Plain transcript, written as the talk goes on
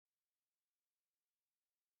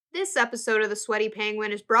This episode of The Sweaty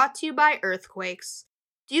Penguin is brought to you by earthquakes.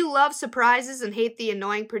 Do you love surprises and hate the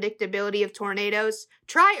annoying predictability of tornadoes?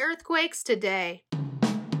 Try earthquakes today.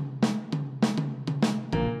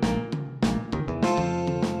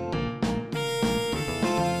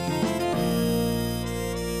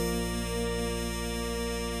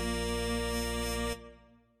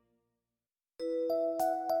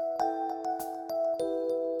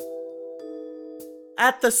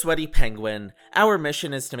 At The Sweaty Penguin, our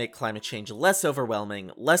mission is to make climate change less overwhelming,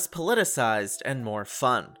 less politicized, and more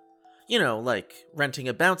fun. You know, like renting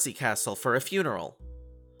a bouncy castle for a funeral.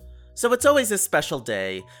 So it's always a special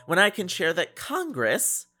day when I can share that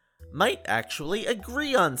Congress might actually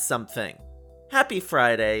agree on something. Happy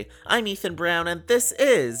Friday, I'm Ethan Brown, and this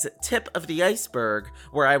is Tip of the Iceberg,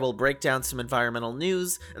 where I will break down some environmental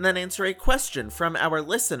news and then answer a question from our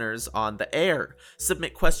listeners on the air.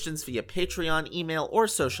 Submit questions via Patreon, email, or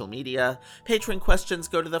social media. Patron questions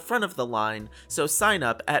go to the front of the line, so sign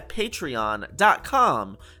up at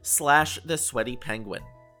patreon.com/thesweatypenguin.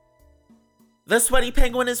 The Sweaty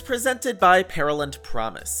Penguin is presented by Peril and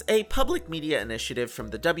Promise, a public media initiative from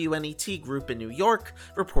the WNET Group in New York,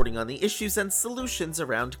 reporting on the issues and solutions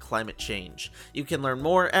around climate change. You can learn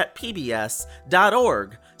more at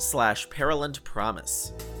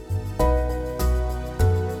pbs.org/perilandpromise.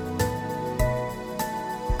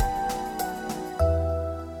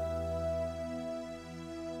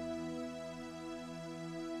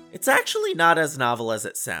 It's actually not as novel as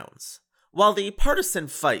it sounds. While the partisan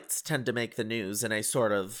fights tend to make the news in a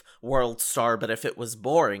sort of world star but if it was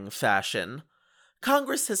boring fashion,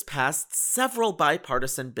 Congress has passed several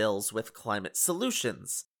bipartisan bills with climate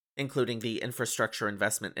solutions, including the Infrastructure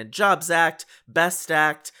Investment and Jobs Act, BEST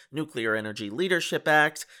Act, Nuclear Energy Leadership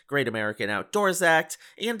Act, Great American Outdoors Act,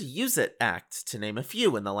 and Use It Act, to name a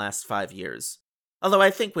few in the last 5 years. Although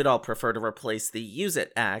I think we'd all prefer to replace the Use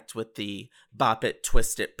It Act with the Bop It,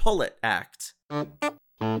 Twist It, Pull It Act.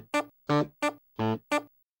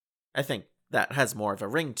 I think that has more of a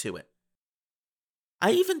ring to it.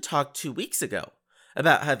 I even talked 2 weeks ago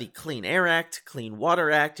about how the Clean Air Act, Clean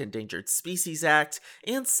Water Act, Endangered Species Act,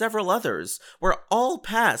 and several others were all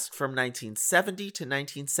passed from 1970 to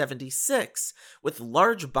 1976 with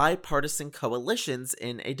large bipartisan coalitions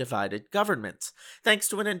in a divided government, thanks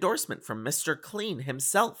to an endorsement from Mr. Clean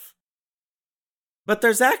himself. But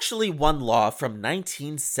there's actually one law from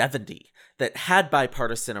 1970 that had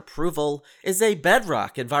bipartisan approval, is a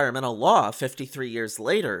bedrock environmental law 53 years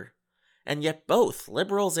later, and yet both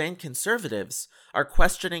liberals and conservatives are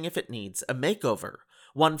questioning if it needs a makeover,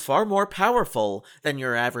 one far more powerful than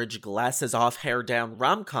your average glasses off, hair down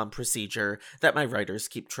rom-com procedure that my writers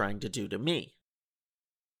keep trying to do to me.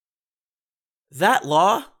 That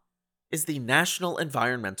law is the National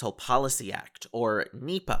Environmental Policy Act, or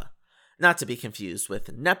NEPA, not to be confused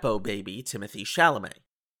with Nepo baby Timothy Chalamet.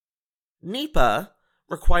 NEPA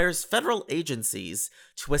requires federal agencies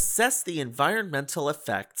to assess the environmental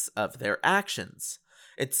effects of their actions.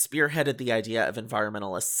 It spearheaded the idea of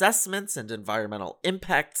environmental assessments and environmental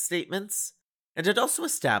impact statements, and it also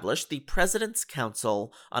established the President's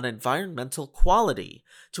Council on Environmental Quality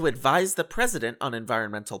to advise the President on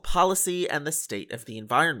environmental policy and the state of the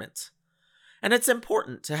environment. And it's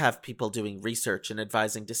important to have people doing research and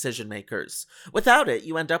advising decision makers. Without it,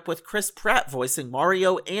 you end up with Chris Pratt voicing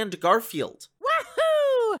Mario and Garfield.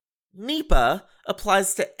 Woohoo! NEPA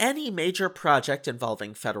applies to any major project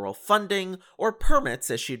involving federal funding or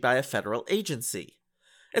permits issued by a federal agency.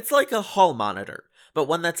 It's like a hall monitor, but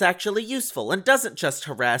one that's actually useful and doesn't just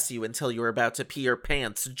harass you until you're about to pee your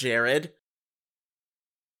pants, Jared.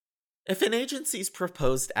 If an agency's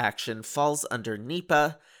proposed action falls under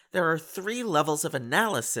NEPA, there are 3 levels of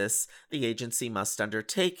analysis the agency must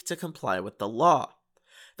undertake to comply with the law.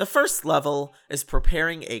 The first level is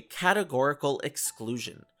preparing a categorical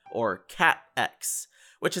exclusion, or CAT-X,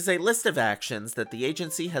 which is a list of actions that the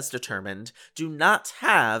agency has determined do not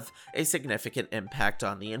have a significant impact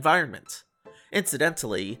on the environment.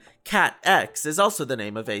 Incidentally, CAT-X is also the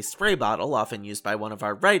name of a spray bottle often used by one of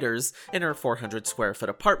our writers in her 400-square-foot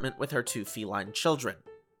apartment with her 2 feline children.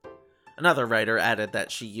 Another writer added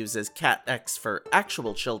that she uses CAT-X for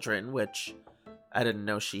actual children, which I didn't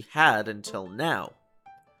know she had until now.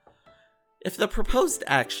 If the proposed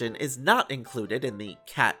action is not included in the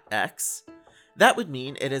CAT-X, that would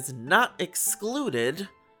mean it is not excluded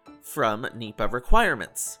from NEPA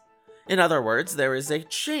requirements. In other words, there is a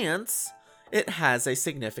chance it has a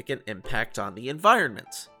significant impact on the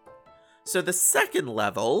environment. So the second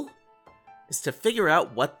level is to figure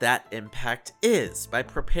out what that impact is by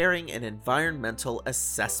preparing an environmental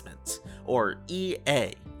assessment, or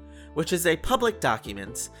EA, which is a public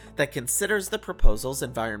document that considers the proposal's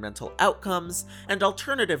environmental outcomes and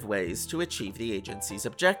alternative ways to achieve the agency's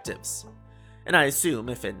objectives. And I assume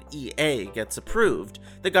if an EA gets approved,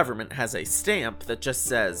 the government has a stamp that just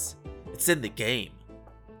says, "It's in the game."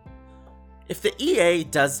 If the EA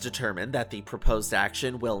does determine that the proposed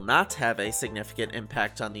action will not have a significant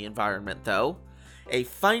impact on the environment, though, a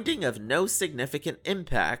finding of no significant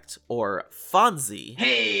impact, or FONSI,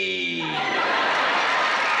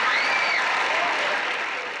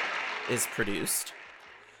 is produced.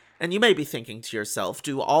 And you may be thinking to yourself,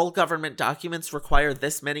 do all government documents require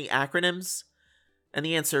this many acronyms? And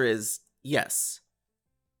the answer is yes,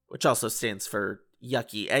 which also stands for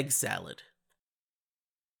yucky egg salad.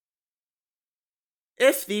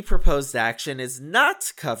 If the proposed action is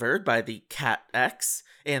not covered by the CAT-X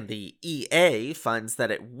and the EA finds that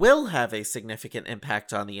it will have a significant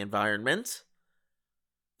impact on the environment,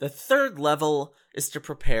 the third level is to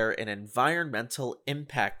prepare an environmental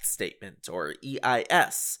impact statement, or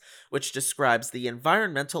EIS, which describes the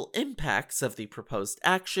environmental impacts of the proposed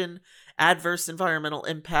action, adverse environmental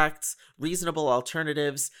impacts, reasonable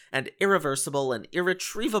alternatives, and irreversible and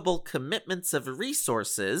irretrievable commitments of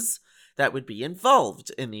resources that would be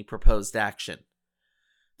involved in the proposed action.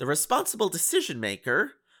 The responsible decision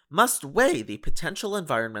maker must weigh the potential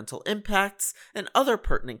environmental impacts and other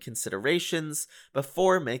pertinent considerations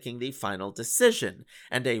before making the final decision,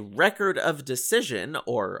 and a record of decision,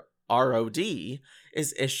 or ROD,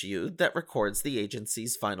 is issued that records the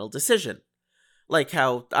agency's final decision. Like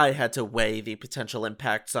how I had to weigh the potential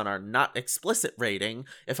impacts on our not explicit rating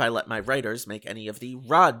if I let my writers make any of the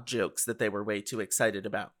ROD jokes that they were way too excited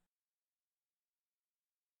about.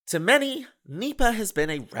 To many, NEPA has been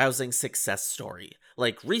a rousing success story,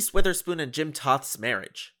 like Reese Witherspoon and Jim Toth's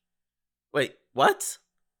marriage. Wait, what?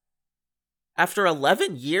 After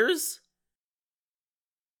 11 years?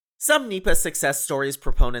 Some NEPA success stories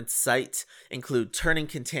proponents cite include turning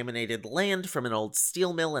contaminated land from an old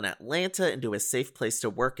steel mill in Atlanta into a safe place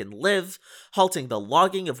to work and live, halting the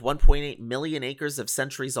logging of 1.8 million acres of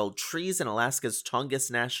centuries-old trees in Alaska's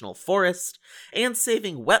Tongass National Forest, and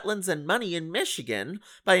saving wetlands and money in Michigan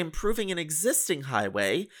by improving an existing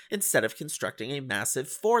highway instead of constructing a massive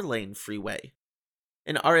 4-lane freeway.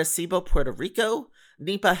 In Arecibo, Puerto Rico,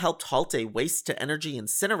 NEPA helped halt a waste-to-energy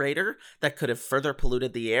incinerator that could have further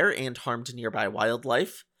polluted the air and harmed nearby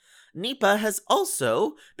wildlife. NEPA has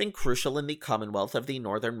also been crucial in the Commonwealth of the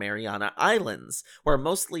Northern Mariana Islands, where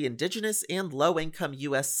mostly indigenous and low-income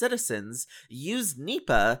U.S. citizens used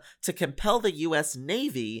NEPA to compel the U.S.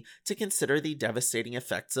 Navy to consider the devastating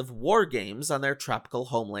effects of war games on their tropical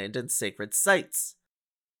homeland and sacred sites.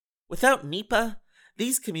 Without NEPA,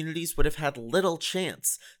 these communities would have had little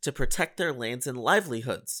chance to protect their lands and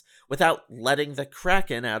livelihoods without letting the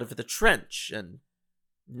Kraken out of the trench, and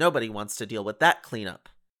nobody wants to deal with that cleanup.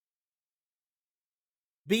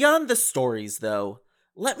 Beyond the stories, though,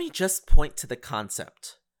 let me just point to the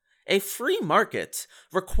concept. A free market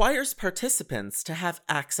requires participants to have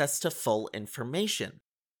access to full information.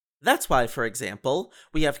 That's why, for example,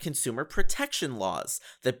 we have consumer protection laws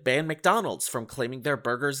that ban McDonald's from claiming their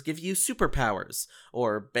burgers give you superpowers,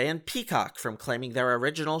 or ban Peacock from claiming their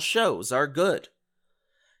original shows are good.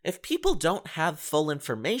 If people don't have full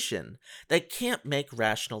information, they can't make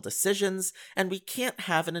rational decisions, and we can't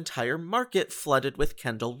have an entire market flooded with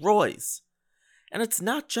Kendall Roys. And it's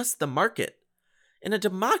not just the market. In a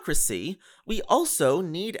democracy, we also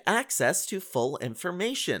need access to full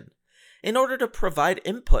information. In order to provide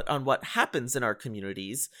input on what happens in our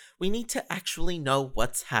communities, we need to actually know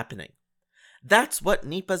what's happening. That's what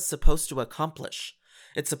NEPA's supposed to accomplish.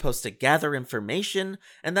 It's supposed to gather information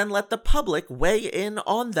and then let the public weigh in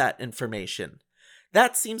on that information.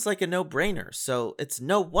 That seems like a no-brainer, so it's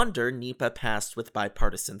no wonder NEPA passed with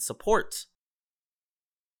bipartisan support.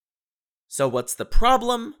 So what's the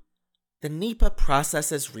problem? The NEPA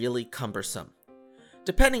process is really cumbersome.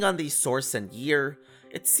 Depending on the source and year,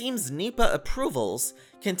 it seems NEPA approvals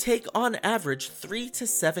can take on average 3 to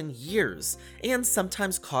 7 years and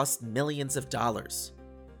sometimes cost millions of dollars.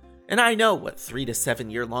 And I know what 3 to 7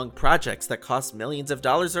 year long projects that cost millions of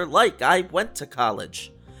dollars are like. I went to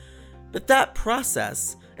college. But that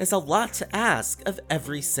process is a lot to ask of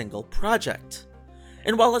every single project.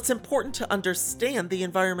 And while it's important to understand the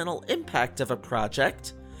environmental impact of a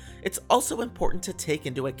project, it's also important to take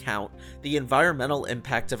into account the environmental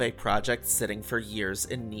impact of a project sitting for years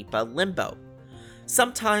in NEPA limbo.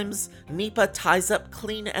 Sometimes, NEPA ties up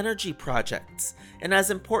clean energy projects, and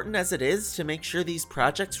as important as it is to make sure these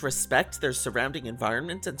projects respect their surrounding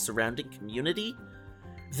environment and surrounding community,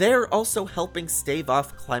 they're also helping stave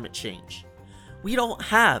off climate change. We don't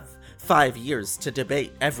have 5 years to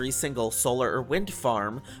debate every single solar or wind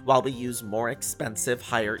farm while we use more expensive,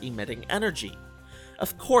 higher emitting energy.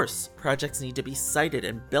 Of course, projects need to be sited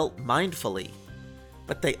and built mindfully,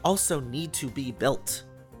 but they also need to be built.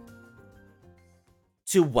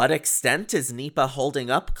 To what extent is NEPA holding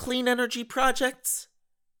up clean energy projects?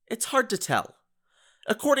 It's hard to tell.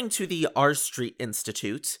 According to the R Street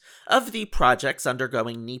Institute, of the projects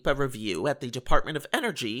undergoing NEPA review at the Department of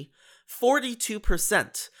Energy,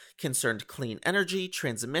 42% concerned clean energy,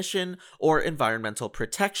 transmission, or environmental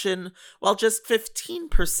protection, while just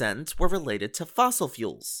 15% were related to fossil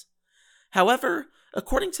fuels. However,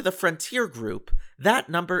 according to the Frontier Group, that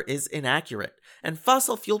number is inaccurate, and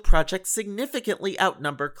fossil fuel projects significantly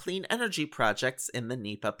outnumber clean energy projects in the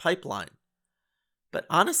NEPA pipeline. But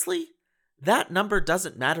honestly, that number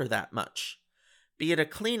doesn't matter that much. Be it a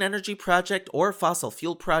clean energy project or fossil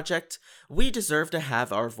fuel project, we deserve to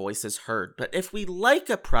have our voices heard. But if we like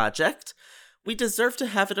a project, we deserve to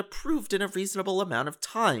have it approved in a reasonable amount of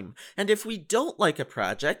time. And if we don't like a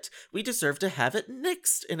project, we deserve to have it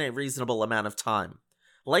nixed in a reasonable amount of time.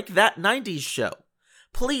 Like that 90s show.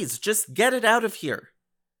 Please, just get it out of here.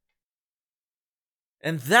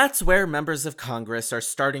 And that's where members of Congress are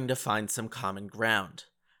starting to find some common ground.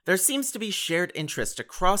 There seems to be shared interest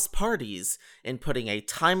across parties in putting a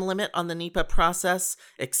time limit on the NEPA process,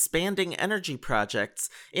 expanding energy projects,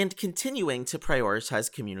 and continuing to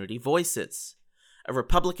prioritize community voices. A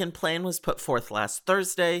Republican plan was put forth last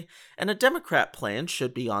Thursday, and a Democrat plan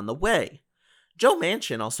should be on the way. Joe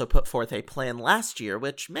Manchin also put forth a plan last year,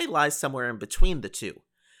 which may lie somewhere in between the two.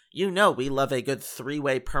 You know we love a good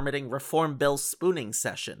three-way permitting reform bill spooning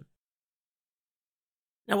session.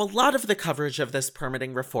 Now, a lot of the coverage of this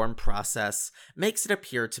permitting reform process makes it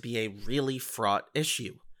appear to be a really fraught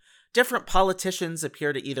issue. Different politicians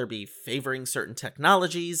appear to either be favoring certain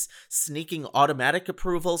technologies, sneaking automatic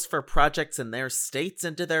approvals for projects in their states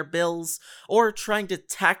into their bills, or trying to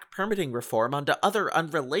tack permitting reform onto other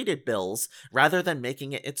unrelated bills rather than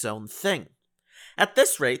making it its own thing. At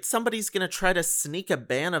this rate, somebody's going to try to sneak a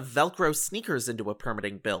ban of Velcro sneakers into a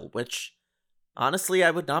permitting bill, which, honestly,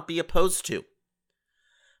 I would not be opposed to.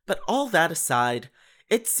 But all that aside,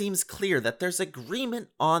 it seems clear that there's agreement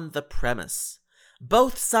on the premise.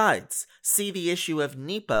 Both sides see the issue of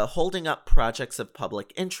NEPA holding up projects of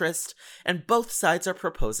public interest, and both sides are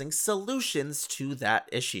proposing solutions to that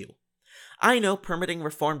issue. I know permitting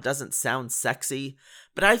reform doesn't sound sexy,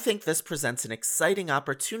 but I think this presents an exciting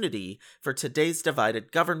opportunity for today's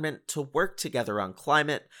divided government to work together on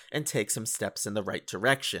climate and take some steps in the right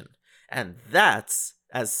direction. And that's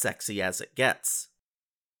as sexy as it gets.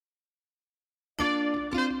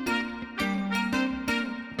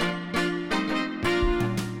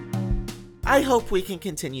 I hope we can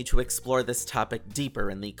continue to explore this topic deeper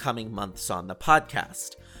in the coming months on the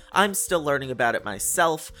podcast. I'm still learning about it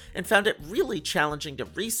myself, and found it really challenging to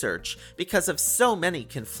research because of so many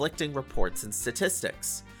conflicting reports and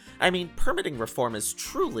statistics. I mean, permitting reform is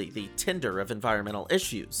truly the Tinder of environmental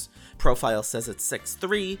issues. Profile says it's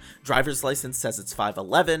 6'3", driver's license says it's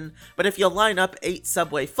 5'11", but if you line up 8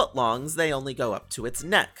 subway footlongs, they only go up to its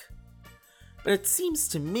neck. But it seems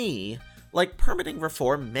to me like permitting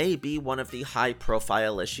reform may be one of the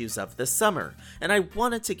high-profile issues of the summer, and I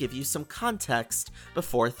wanted to give you some context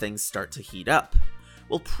before things start to heat up.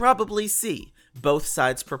 We'll probably see both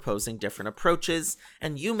sides proposing different approaches,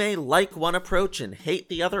 and you may like one approach and hate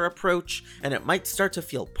the other approach, and it might start to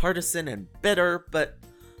feel partisan and bitter, but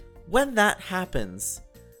when that happens,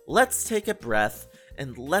 let's take a breath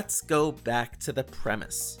and let's go back to the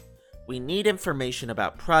premise. We need information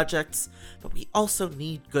about projects, but we also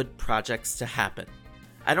need good projects to happen.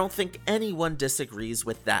 I don't think anyone disagrees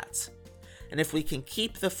with that. And if we can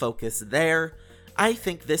keep the focus there, I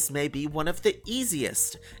think this may be one of the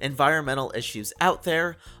easiest environmental issues out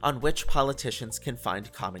there on which politicians can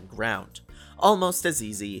find common ground. Almost as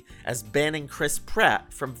easy as banning Chris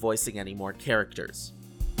Pratt from voicing any more characters.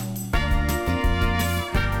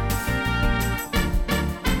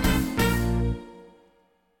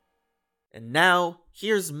 And now,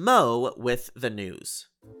 here's Mo with the news.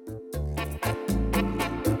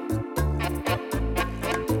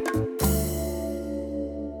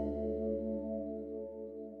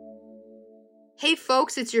 Hey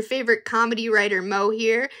folks, it's your favorite comedy writer Mo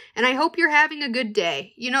here, and I hope you're having a good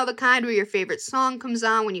day. You know, the kind where your favorite song comes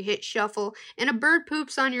on when you hit shuffle, and a bird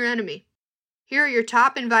poops on your enemy. Here are your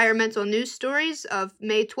top environmental news stories of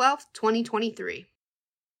May 12th, 2023.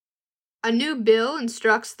 A new bill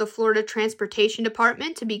instructs the Florida Transportation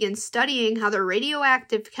Department to begin studying how the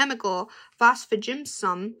radioactive chemical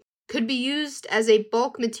phosphogypsum could be used as a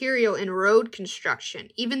bulk material in road construction,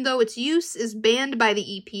 even though its use is banned by the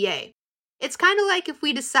EPA. It's kind of like if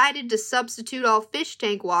we decided to substitute all fish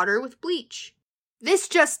tank water with bleach. This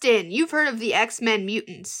just in, you've heard of the X-Men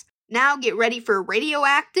mutants. Now get ready for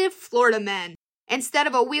radioactive Florida men. Instead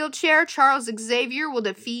of a wheelchair, Charles Xavier will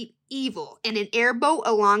defeat evil in an airboat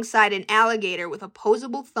alongside an alligator with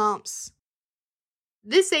opposable thumbs.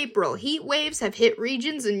 This April, heat waves have hit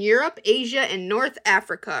regions in Europe, Asia, and North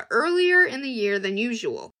Africa earlier in the year than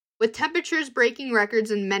usual, with temperatures breaking records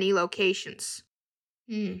in many locations.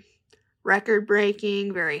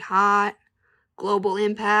 Record-breaking, very hot, global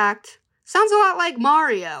impact. Sounds a lot like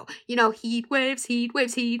Mario. You know, heat waves, heat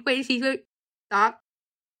waves, heat waves, heat waves. Stop.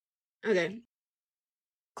 Okay.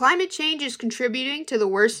 Climate change is contributing to the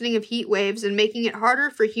worsening of heat waves and making it harder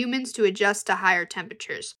for humans to adjust to higher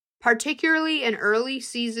temperatures, particularly in early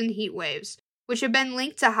season heat waves, which have been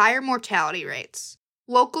linked to higher mortality rates.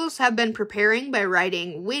 Locals have been preparing by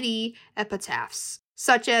writing witty epitaphs,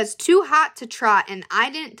 such as, "Too hot to trot and I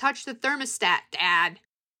didn't touch the thermostat, Dad."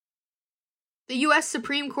 The U.S.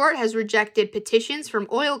 Supreme Court has rejected petitions from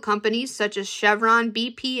oil companies such as Chevron,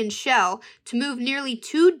 BP, and Shell to move nearly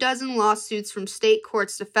 24 lawsuits from state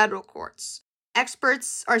courts to federal courts.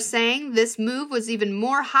 Experts are saying this move was even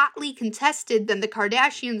more hotly contested than the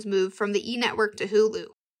Kardashians' move from the E! Network to Hulu.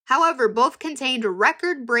 However, both contained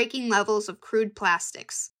record-breaking levels of crude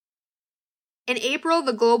plastics. In April,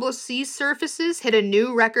 the global sea surfaces hit a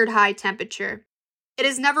new record-high temperature. It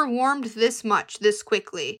has never warmed this much, this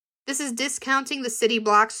quickly. This is discounting the city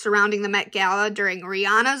blocks surrounding the Met Gala during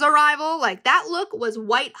Rihanna's arrival. Like, that look was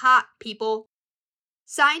white hot, people.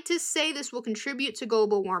 Scientists say this will contribute to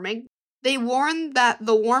global warming. They warn that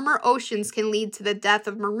the warmer oceans can lead to the death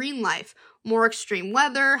of marine life, more extreme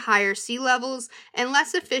weather, higher sea levels, and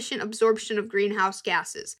less efficient absorption of greenhouse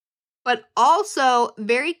gases. But also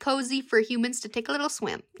very cozy for humans to take a little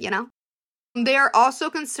swim, you know? They are also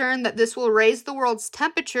concerned that this will raise the world's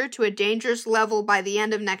temperature to a dangerous level by the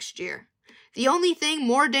end of next year. The only thing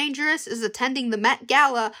more dangerous is attending the Met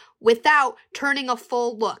Gala without turning a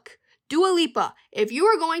full look. Dua Lipa, if you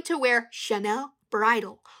are going to wear Chanel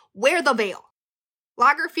bridal, wear the veil.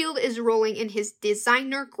 Lagerfeld is rolling in his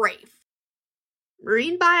designer grave.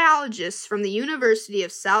 Marine biologists from the University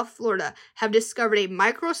of South Florida have discovered a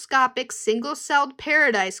microscopic single-celled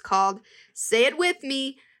paradise called, say it with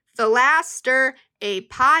me, Thalaster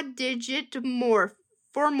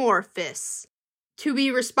apodigitomorphis, to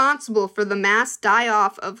be responsible for the mass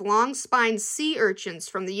die-off of long-spined sea urchins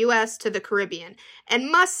from the U.S. to the Caribbean.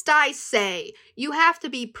 And must I say, you have to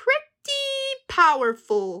be pretty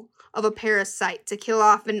powerful of a parasite to kill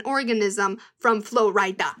off an organism from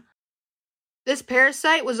Florida. This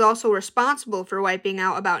parasite was also responsible for wiping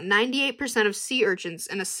out about 98% of sea urchins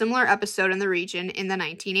in a similar episode in the region in the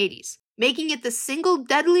 1980s, making it the single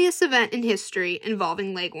deadliest event in history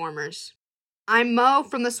involving leg warmers. I'm Mo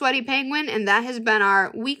from the Sweaty Penguin, and that has been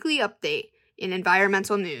our weekly update in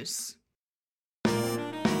environmental news.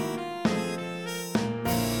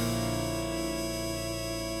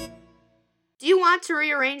 Do you want to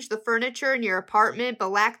rearrange the furniture in your apartment but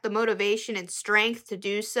lack the motivation and strength to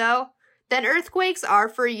do so? Then earthquakes are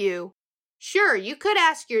for you. Sure, you could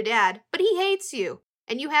ask your dad, but he hates you.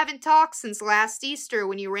 And you haven't talked since last Easter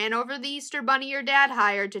when you ran over the Easter bunny your dad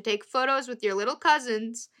hired to take photos with your little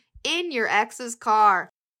cousins in your ex's car.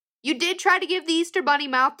 You did try to give the Easter bunny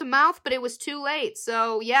mouth to mouth, but it was too late.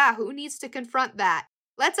 So yeah, who needs to confront that?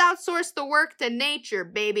 Let's outsource the work to nature,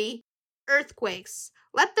 baby. Earthquakes.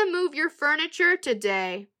 Let them move your furniture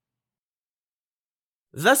today.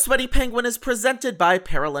 The Sweaty Penguin is presented by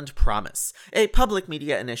Pearland Promise, a public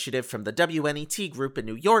media initiative from the WNET Group in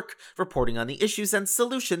New York, reporting on the issues and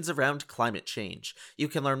solutions around climate change. You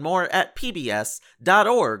can learn more at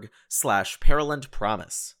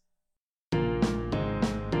pbs.org/PearlandPromise.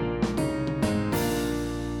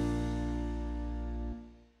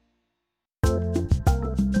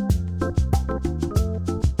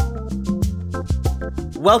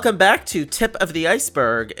 Welcome back to Tip of the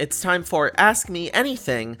Iceberg. It's time for Ask Me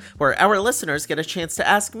Anything, where our listeners get a chance to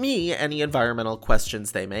ask me any environmental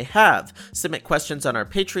questions they may have. Submit questions on our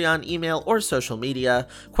Patreon, email, or social media.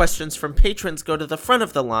 Questions from patrons go to the front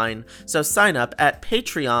of the line, so sign up at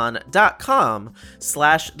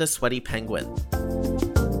patreon.com/thesweatypenguin.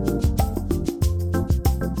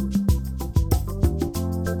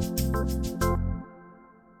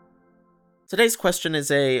 Today's question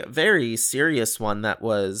is a very serious one that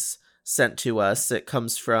was sent to us. It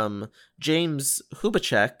comes from James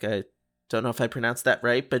Hubacek. I don't know if I pronounced that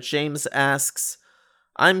right, but James asks,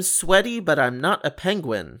 I'm sweaty, but I'm not a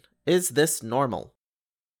penguin. Is this normal?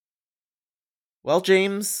 Well,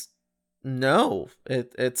 James, No,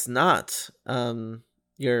 it's not.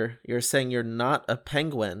 You're saying you're not a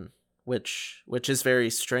penguin, which is very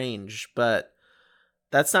strange, but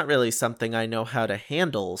that's not really something I know how to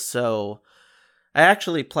handle. So I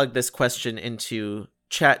actually plugged this question into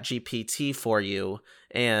ChatGPT for you,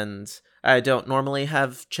 and I don't normally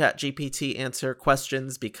have ChatGPT answer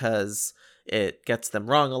questions because it gets them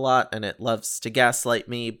wrong a lot and it loves to gaslight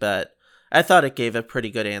me, but I thought it gave a pretty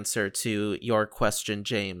good answer to your question,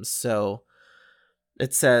 James. So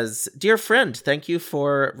it says, "Dear friend, thank you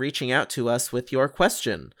for reaching out to us with your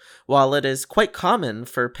question. While it is quite common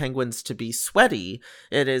for penguins to be sweaty,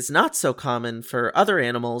 it is not so common for other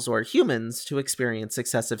animals or humans to experience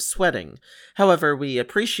excessive sweating. However, we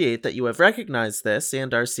appreciate that you have recognized this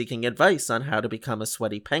and are seeking advice on how to become a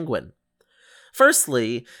sweaty penguin.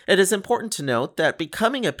 Firstly, it is important to note that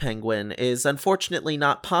becoming a penguin is unfortunately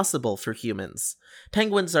not possible for humans.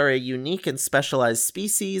 Penguins are a unique and specialized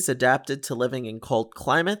species adapted to living in cold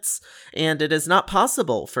climates, and it is not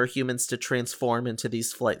possible for humans to transform into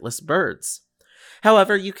these flightless birds.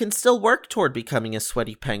 However, you can still work toward becoming a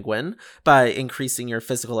sweaty penguin by increasing your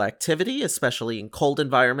physical activity, especially in cold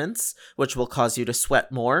environments, which will cause you to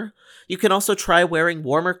sweat more. You can also try wearing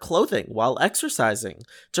warmer clothing while exercising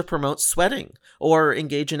to promote sweating, or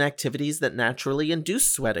engage in activities that naturally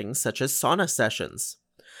induce sweating, such as sauna sessions.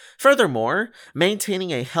 Furthermore,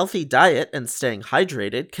 maintaining a healthy diet and staying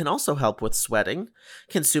hydrated can also help with sweating.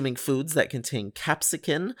 Consuming foods that contain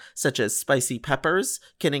capsicum, such as spicy peppers,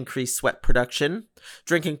 can increase sweat production.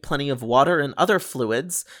 Drinking plenty of water and other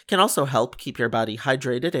fluids can also help keep your body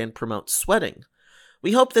hydrated and promote sweating.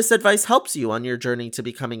 We hope this advice helps you on your journey to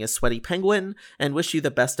becoming a sweaty penguin and wish you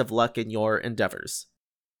the best of luck in your endeavors."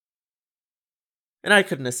 And I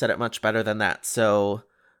couldn't have said it much better than that, so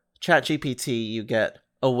ChatGPT, you get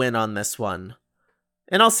a win on this one.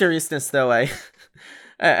 In all seriousness, though,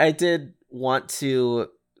 I did want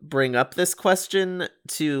to bring up this question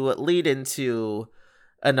to lead into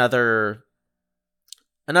another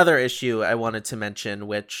issue I wanted to mention,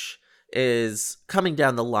 which is coming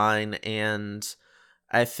down the line, and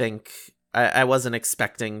I think I wasn't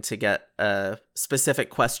expecting to get a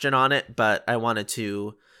specific question on it, but I wanted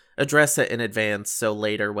to address it in advance so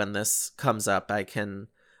later when this comes up I can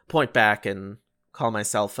point back and call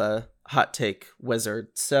myself a hot take wizard.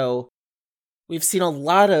 So we've seen a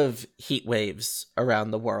lot of heat waves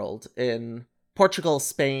around the world. In Portugal,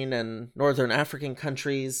 Spain, and northern African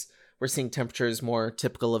countries, we're seeing temperatures more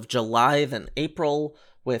typical of July than April,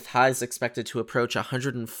 with highs expected to approach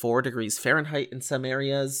 104 degrees Fahrenheit in some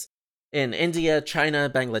areas. In India,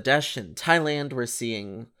 China, Bangladesh, and Thailand, we're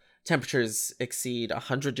seeing temperatures exceed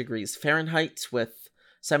 100 degrees Fahrenheit, with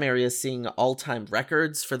some areas seeing all-time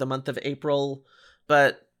records for the month of April.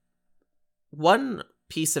 But one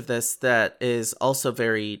piece of this that is also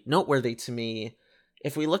very noteworthy to me,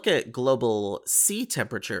 if we look at global sea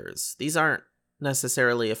temperatures, these aren't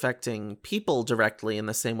necessarily affecting people directly in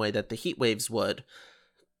the same way that the heat waves would.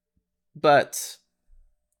 But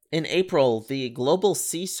in April, the global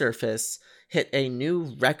sea surface hit a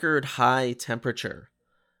new record high temperature.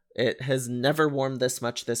 It has never warmed this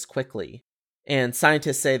much this quickly. And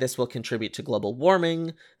scientists say this will contribute to global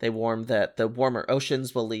warming. They warn that the warmer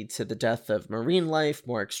oceans will lead to the death of marine life,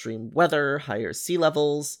 more extreme weather, higher sea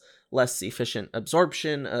levels, less efficient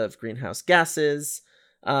absorption of greenhouse gases.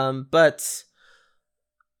 But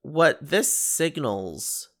what this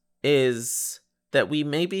signals is that we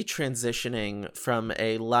may be transitioning from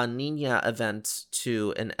a La Nina event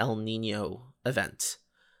to an El Nino event.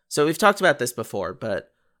 So we've talked about this before,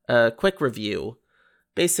 but a quick review.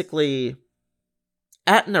 Basically,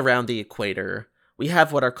 at and around the equator, we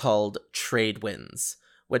have what are called trade winds,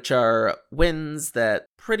 which are winds that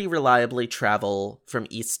pretty reliably travel from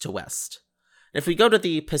east to west. If we go to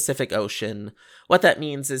the Pacific Ocean, what that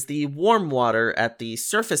means is the warm water at the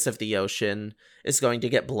surface of the ocean is going to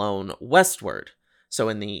get blown westward. So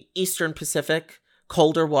in the eastern Pacific,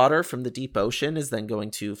 colder water from the deep ocean is then going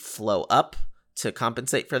to flow up to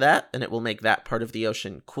compensate for that, and it will make that part of the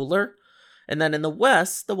ocean cooler. And then in the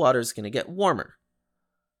west, the water is going to get warmer.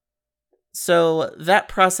 So that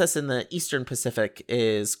process in the eastern Pacific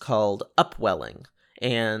is called upwelling,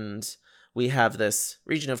 and we have this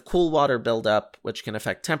region of cool water buildup, which can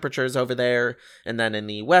affect temperatures over there. And then in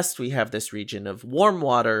the west, we have this region of warm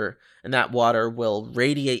water, and that water will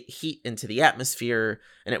radiate heat into the atmosphere,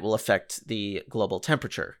 and it will affect the global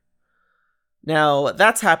temperature. Now,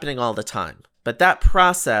 that's happening all the time, but that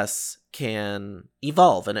process can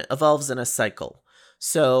evolve, and it evolves in a cycle.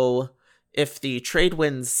 So if the trade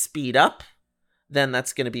winds speed up, then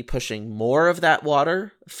that's going to be pushing more of that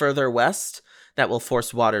water further west. that will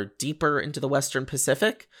force water deeper into the Western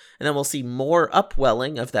Pacific, and then we'll see more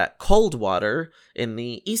upwelling of that cold water in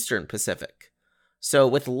the Eastern Pacific. So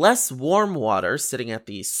with less warm water sitting at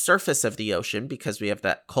the surface of the ocean, because we have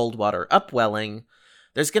that cold water upwelling,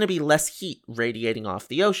 there's going to be less heat radiating off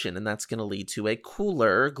the ocean, and that's going to lead to a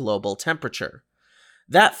cooler global temperature.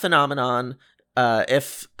 That phenomenon,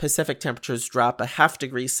 if Pacific temperatures drop a half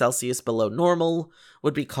degree Celsius below normal,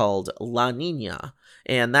 would be called La Nina,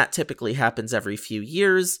 and that typically happens every few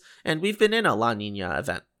years, and we've been in a La Nina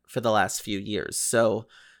event for the last few years. So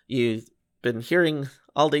you've been hearing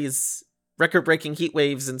all these record-breaking heat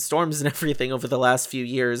waves and storms and everything over the last few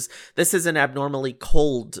years. This is an abnormally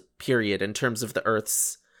cold period in terms of the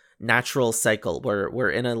Earth's natural cycle. We're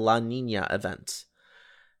in a La Nina event.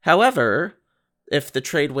 However, if the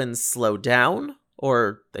trade winds slow down,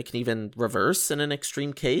 or they can even reverse in an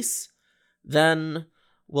extreme case, then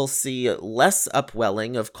we'll see less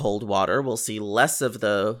upwelling of cold water. We'll see less of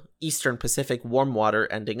the Eastern Pacific warm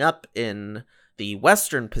water ending up in the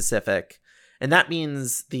Western Pacific. And that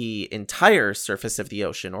means the entire surface of the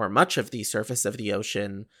ocean, or much of the surface of the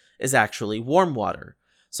ocean, is actually warm water.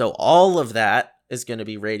 So all of that is going to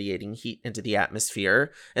be radiating heat into the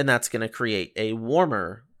atmosphere, and that's going to create a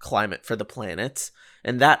warmer climate for the planet.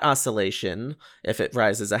 And that oscillation, if it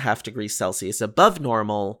rises a half degree Celsius above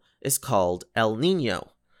normal, is called El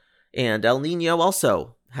Nino. And El Nino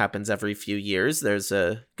also happens every few years. There's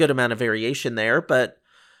a good amount of variation there, but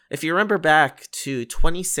if you remember back to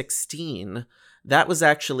 2016, that was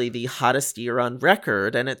actually the hottest year on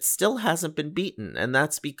record, and it still hasn't been beaten. And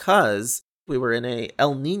that's because we were in a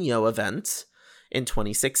El Nino event in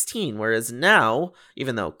 2016, whereas now,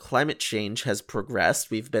 even though climate change has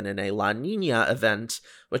progressed, we've been in a La Nina event,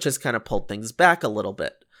 which has kind of pulled things back a little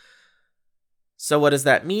bit. So what does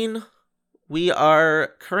that mean? We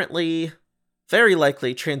are currently very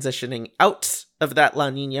likely transitioning out of that La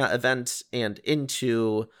Nina event and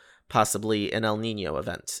into possibly an El Nino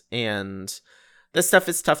event. And this stuff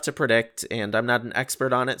is tough to predict, and I'm not an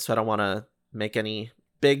expert on it, so I don't want to make any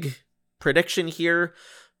big prediction here.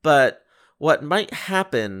 But what might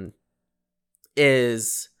happen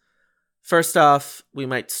is, first off, we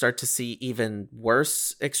might start to see even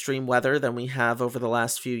worse extreme weather than we have over the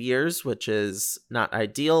last few years, which is not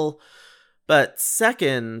ideal. But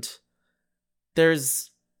second, it's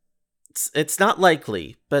not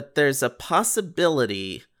likely, but there's a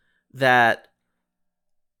possibility that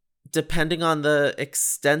depending on the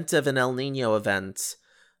extent of an El Nino event,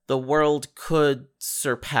 the world could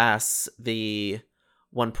surpass the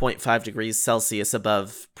 1.5 degrees Celsius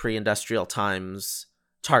above pre-industrial times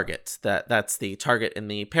target. That's the target in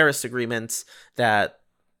the Paris Agreement that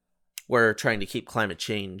we're trying to keep climate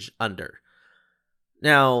change under.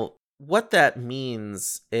 Now, what that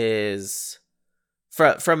means is,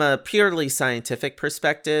 from a purely scientific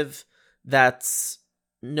perspective, that's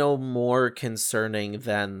no more concerning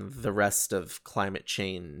than the rest of climate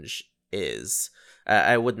change is.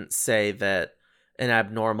 I wouldn't say that an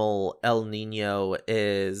abnormal El Nino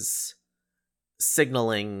is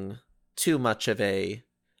signaling too much of a...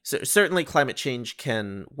 Certainly climate change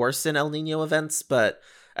can worsen El Nino events, but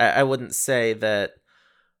I wouldn't say that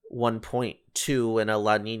 1.2 in a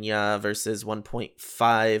La Nina versus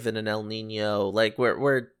 1.5 in an El Nino, like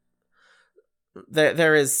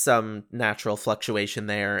there is some natural fluctuation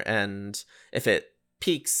there, and if it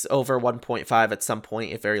peaks over 1.5 at some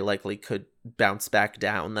point, it very likely could bounce back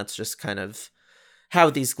down. That's just kind of how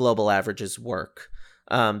these global averages work.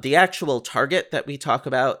 The actual target that we talk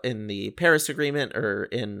about in the Paris Agreement or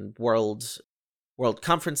in world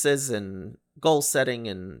conferences and goal setting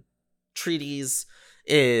and treaties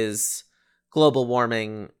is global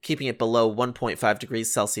warming, keeping it below 1.5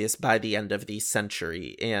 degrees Celsius by the end of the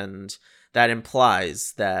century. And that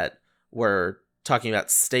implies that we're talking about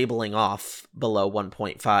stabling off below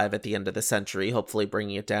 1.5 at the end of the century, hopefully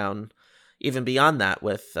bringing it down even beyond that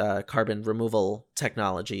with carbon removal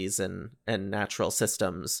technologies and natural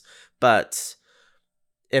systems. But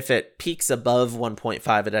if it peaks above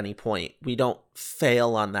 1.5 at any point, we don't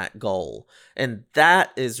fail on that goal. And that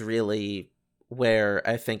is really where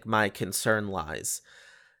I think my concern lies.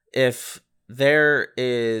 If there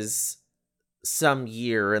is some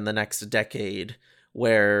year in the next decade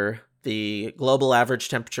where the global average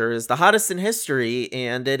temperature is the hottest in history,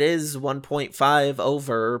 and it is 1.5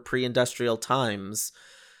 over pre-industrial times,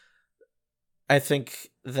 I think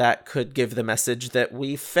that could give the message that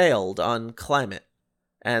we failed on climate.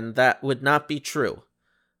 And that would not be true.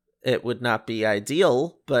 It would not be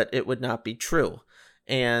ideal, but it would not be true.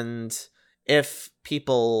 And if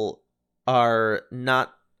people are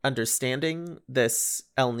not understanding this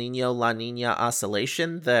El Nino, La Nina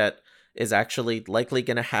oscillation that is actually likely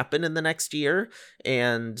going to happen in the next year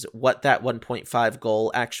and what that 1.5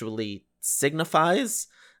 goal actually signifies,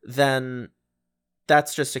 then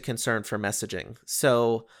that's just a concern for messaging.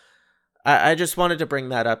 So I just wanted to bring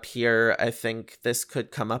that up here. I think this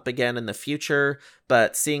could come up again in the future,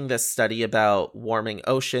 but seeing this study about warming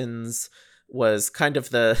oceans was kind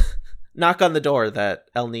of the knock on the door that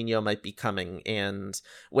El Nino might be coming. And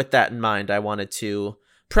with that in mind, I wanted to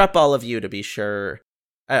prep all of you to be sure.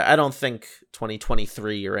 I don't think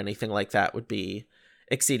 2023 or anything like that would be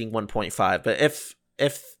exceeding 1.5, but if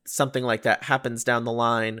something like that happens down the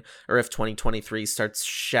line, or if 2023 starts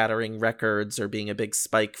shattering records or being a big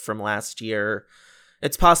spike from last year,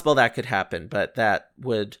 it's possible that could happen, but that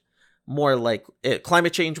would more like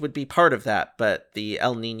climate change would be part of that, but the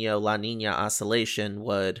El Nino La Nina oscillation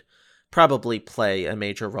would probably play a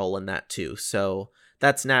major role in that too. So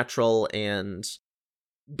that's natural, and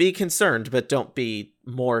be concerned, but don't be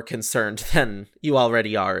more concerned than you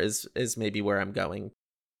already are is maybe where I'm going.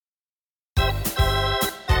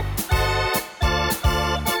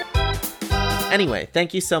 Anyway,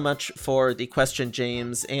 thank you so much for the question,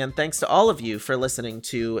 James, and thanks to all of you for listening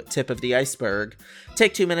to Tip of the Iceberg.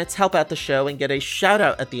 Take 2 minutes, help out the show, and get a shout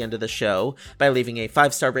out at the end of the show by leaving a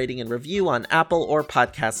 5-star rating and review on Apple or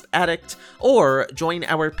Podcast Addict, or join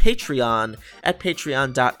our Patreon at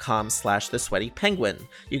patreon.com/thesweatypenguin.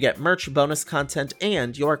 You get merch, bonus content,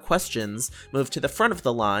 and your questions moved to the front of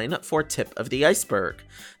the line for Tip of the Iceberg.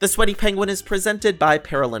 The Sweaty Penguin is presented by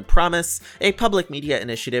Peril and Promise, a public media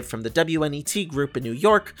initiative from the WNET Group in New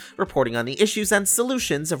York, reporting on the issues and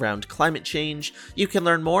solutions around climate change. You can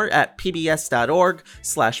learn more at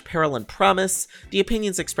pbs.org/Peril and Promise. The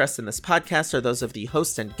opinions expressed in this podcast are those of the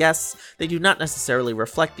host and guests. They do not necessarily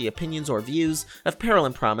reflect the opinions or views of Peril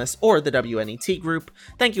and Promise or the WNET Group.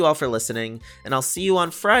 Thank you all for listening, and I'll see you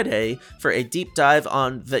on Friday for a deep dive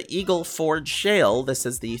on the Eagle Ford Shale. This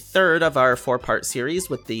is the third of our 4-part series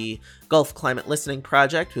with the Gulf Climate Listening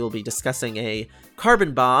Project. We will be discussing a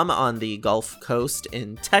carbon bomb on the Gulf Coast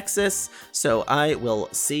in Texas, so I will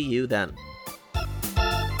see you then.